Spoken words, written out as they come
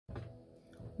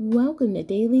Welcome to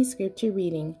Daily Scripture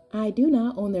Reading. I do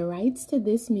not own the rights to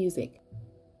this music.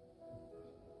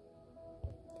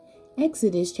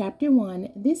 Exodus chapter 1.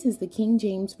 This is the King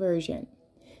James Version.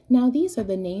 Now these are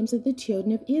the names of the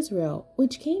children of Israel,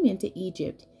 which came into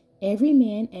Egypt. Every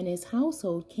man and his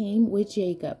household came with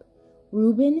Jacob.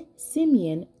 Reuben,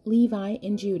 Simeon, Levi,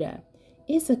 and Judah.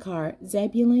 Issachar,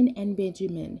 Zebulun, and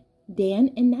Benjamin.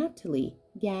 Dan and Naphtali,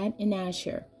 Gad and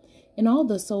Asher. And all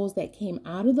the souls that came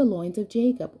out of the loins of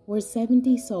Jacob were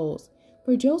 70 souls,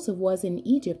 for Joseph was in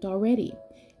Egypt already.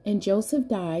 And Joseph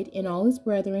died, and all his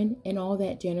brethren, and all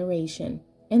that generation.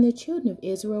 And the children of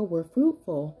Israel were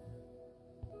fruitful,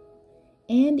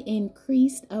 and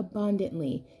increased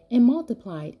abundantly, and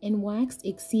multiplied, and waxed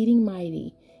exceeding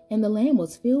mighty, and the land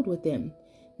was filled with them.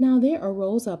 Now there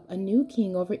arose up a new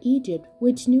king over Egypt,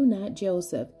 which knew not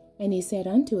Joseph. And he said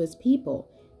unto his people,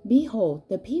 Behold,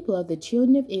 the people of the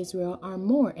children of Israel are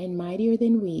more and mightier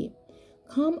than we.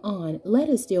 Come on, let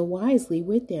us deal wisely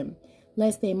with them,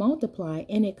 lest they multiply.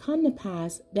 And it come to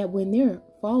pass that when there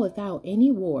falleth out any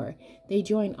war, they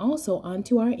join also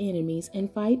unto our enemies,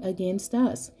 and fight against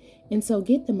us, and so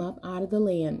get them up out of the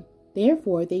land.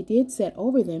 Therefore they did set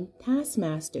over them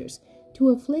taskmasters, to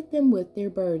afflict them with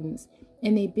their burdens.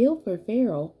 And they built for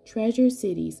Pharaoh treasure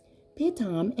cities,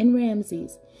 Pithom and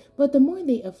Ramses. But the more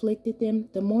they afflicted them,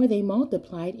 the more they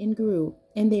multiplied and grew,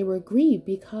 and they were grieved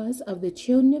because of the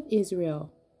children of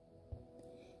Israel.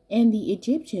 And the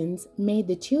Egyptians made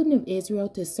the children of Israel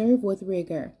to serve with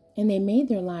rigor, and they made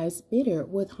their lives bitter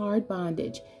with hard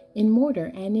bondage, in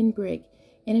mortar and in brick,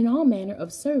 and in all manner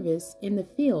of service in the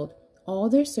field. All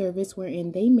their service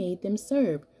wherein they made them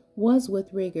serve was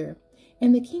with rigor.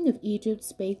 And the king of Egypt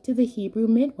spake to the Hebrew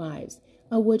midwives,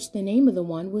 of which the name of the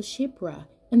one was Shiphrah,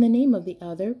 and the name of the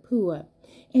other Puah.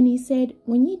 And he said,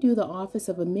 When ye do the office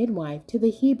of a midwife to the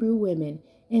Hebrew women,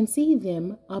 and see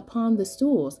them upon the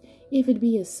stools, if it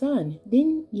be a son,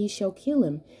 then ye shall kill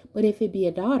him, but if it be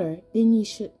a daughter, then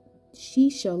she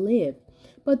shall live.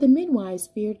 But the midwives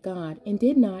feared God, and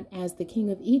did not as the king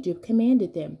of Egypt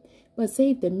commanded them, but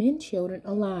saved the men children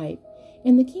alive.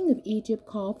 And the king of Egypt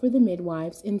called for the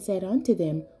midwives, and said unto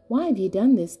them, Why have ye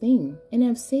done this thing, and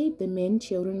have saved the men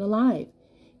children alive?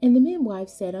 And the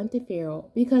midwives said unto Pharaoh,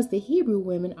 Because the Hebrew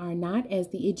women are not as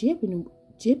the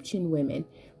Egyptian women,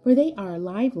 for they are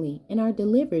lively, and are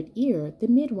delivered ere the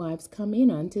midwives come in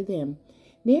unto them.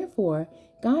 Therefore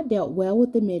God dealt well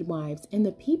with the midwives, and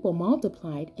the people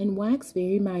multiplied, and waxed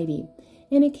very mighty.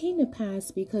 And it came to pass,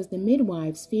 because the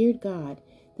midwives feared God,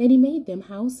 that he made them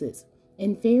houses.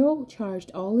 And Pharaoh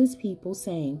charged all his people,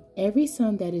 saying, Every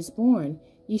son that is born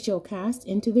ye shall cast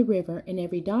into the river, and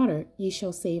every daughter ye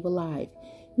shall save alive.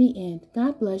 The end.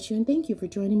 God bless you, and thank you for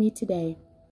joining me today.